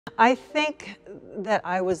I think that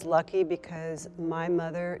I was lucky because my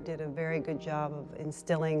mother did a very good job of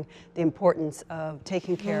instilling the importance of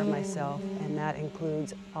taking care of myself, and that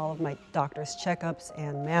includes all of my doctor's checkups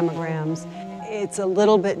and mammograms. It's a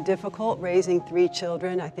little bit difficult raising 3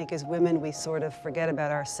 children. I think as women we sort of forget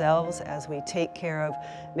about ourselves as we take care of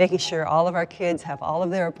making sure all of our kids have all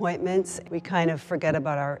of their appointments. We kind of forget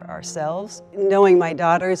about ourselves. Knowing my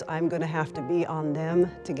daughters, I'm going to have to be on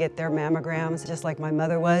them to get their mammograms, just like my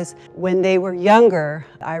mother was. When they were younger,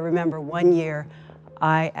 I remember one year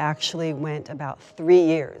I actually went about 3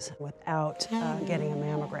 years without getting a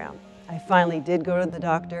mammogram. I finally did go to the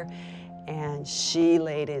doctor and she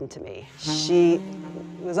laid into me. She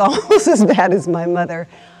was almost as bad as my mother,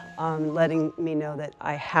 letting me know that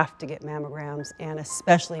I have to get mammograms, and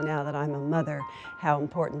especially now that I'm a mother, how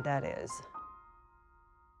important that is.